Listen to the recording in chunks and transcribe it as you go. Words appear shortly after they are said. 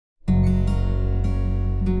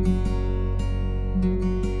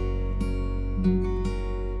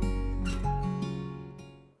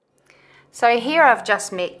So here I've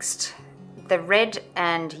just mixed the red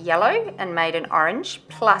and yellow and made an orange,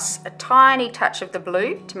 plus a tiny touch of the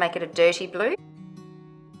blue to make it a dirty blue.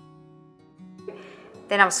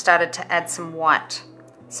 Then I've started to add some white.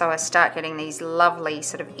 So I start getting these lovely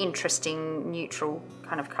sort of interesting neutral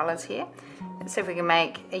kind of colours here. Let's see if we can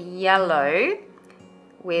make a yellow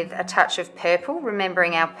with a touch of purple,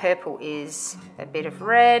 remembering our purple is a bit of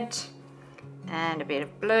red and a bit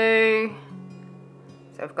of blue.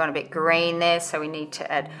 So we've got a bit green there, so we need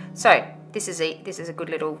to add. So this is a good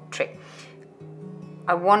little trick.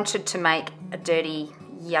 I wanted to make a dirty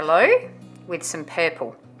yellow with some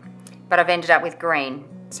purple, but I've ended up with green.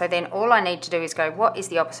 So then all I need to do is go, what is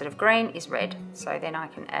the opposite of green is red. So then I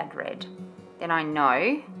can add red. Then I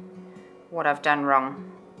know what I've done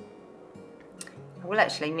wrong. I will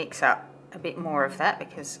actually mix up a bit more of that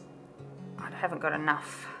because I haven't got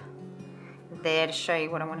enough there to show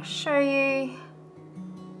you what I want to show you.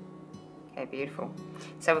 Okay, beautiful.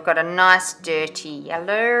 So we've got a nice dirty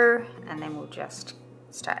yellow, and then we'll just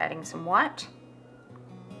start adding some white.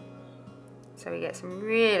 So we get some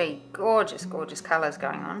really gorgeous, gorgeous colours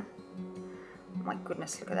going on. Oh my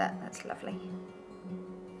goodness, look at that, that's lovely.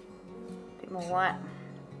 A bit more white.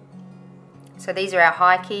 So these are our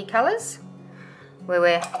high key colours, where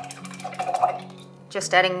we're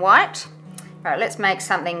just adding white. All right, let's make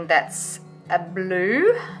something that's a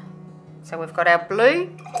blue. So we've got our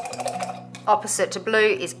blue. Opposite to blue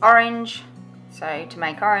is orange. So to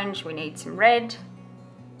make orange, we need some red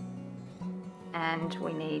and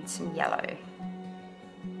we need some yellow.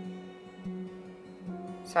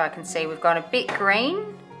 So I can see we've got a bit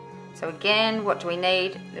green. So again, what do we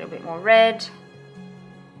need? A little bit more red.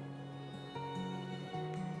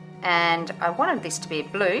 And I wanted this to be a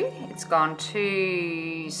blue. It's gone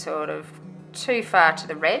too far to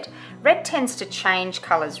the red. Red tends to change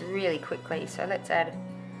colours really quickly. So let's add,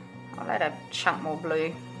 I'll add a chunk more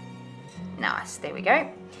blue. Nice, there we go.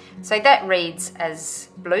 So that reads as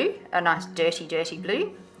blue, a nice dirty, dirty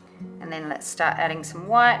blue. And then let's start adding some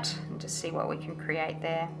white and just see what we can create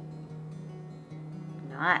there.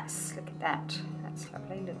 Nice, look at that. That's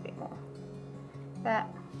lovely, a little bit more. That.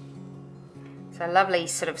 So lovely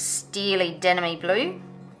sort of steely denim-y blue.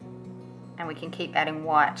 And we can keep adding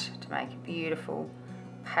white to make a beautiful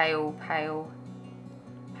pale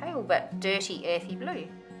but dirty earthy blue.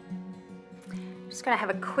 Just going to have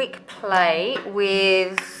a quick play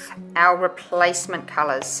with our replacement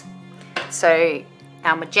colours. So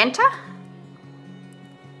our magenta,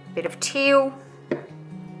 a bit of teal,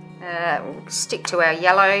 we'll stick to our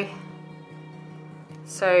yellow.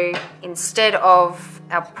 So instead of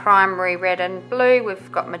our primary red and blue,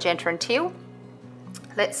 we've got magenta and teal.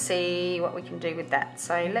 Let's see what we can do with that.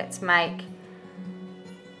 So let's make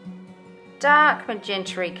dark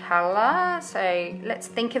magenta-y colour. So let's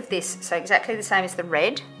think of this, so exactly the same as the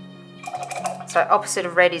red. So opposite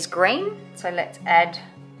of red is green, so let's add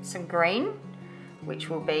some green, which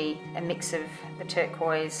will be a mix of the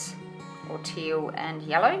turquoise or teal and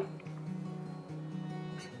yellow.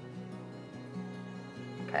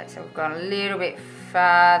 Okay, so we've gone a little bit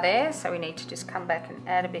far there, so we need to just come back and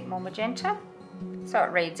add a bit more magenta. So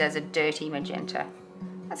it reads as a dirty magenta.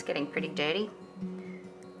 That's getting pretty dirty.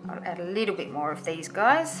 I'll add a little bit more of these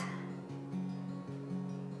guys.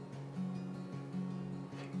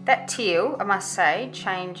 That teal, I must say,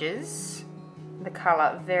 changes the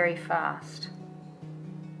colour very fast.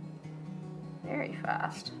 Very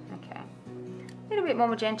fast. Okay. A little bit more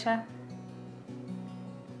magenta.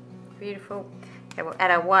 Beautiful. Okay, we'll add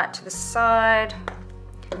our white to the side.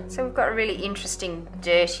 So we've got a really interesting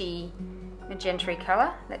dirty magenta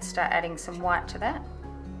colour. Let's start adding some white to that.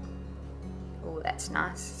 Oh, that's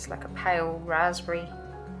nice. It's like a pale raspberry.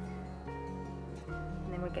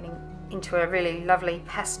 And then we're getting into a really lovely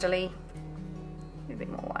pastel-y, a little bit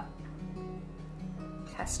more white.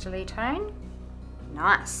 Pastel-y tone.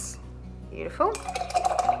 Nice. Beautiful.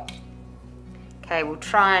 Okay, we'll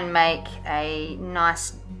try and make a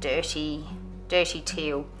nice dirty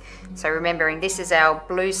teal. So remembering this is our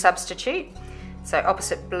blue substitute. So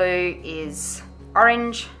opposite blue is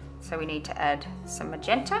orange. So we need to add some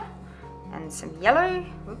magenta and some yellow.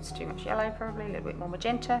 Oops, too much yellow probably, a little bit more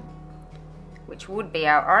magenta, which would be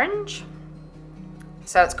our orange.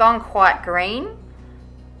 So it's gone quite green.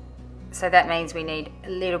 So that means we need a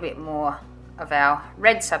little bit more of our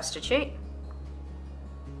red substitute.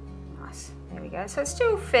 Nice, there we go. So it's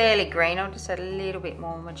still fairly green. I'll just add a little bit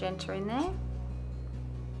more magenta in there.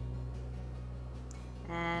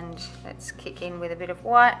 And let's kick in with a bit of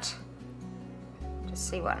white. Just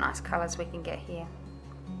see what nice colours we can get here.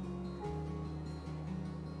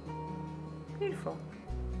 beautiful.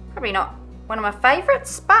 Probably not one of my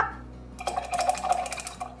favourites, but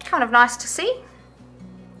kind of nice to see.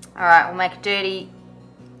 All right, we'll make a dirty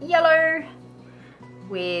yellow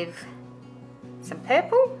with some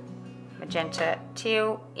purple, magenta,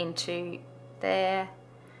 teal into there.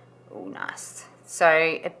 Oh, nice. So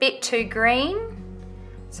a bit too green.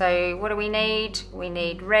 So what do we need? We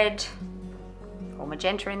need red, or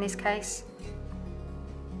magenta in this case.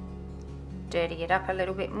 Dirty it up a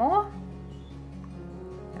little bit more.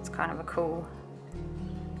 That's kind of a cool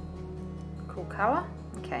colour.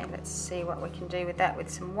 Okay, let's see what we can do with that with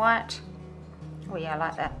some white. Oh yeah, I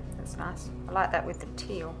like that. That's nice. I like that with the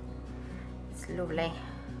teal. It's lovely.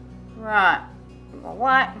 Right, a bit more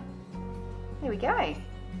white. There we go.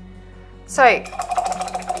 So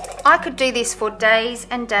I could do this for days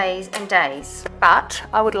and days and days, but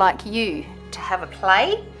I would like you to have a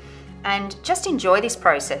play and just enjoy this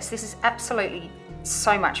process. This is absolutely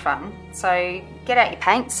so much fun. So get out your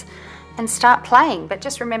paints and start playing, but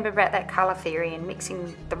just remember about that colour theory and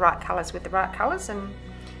mixing the right colours with the right colours, and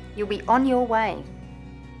you'll be on your way.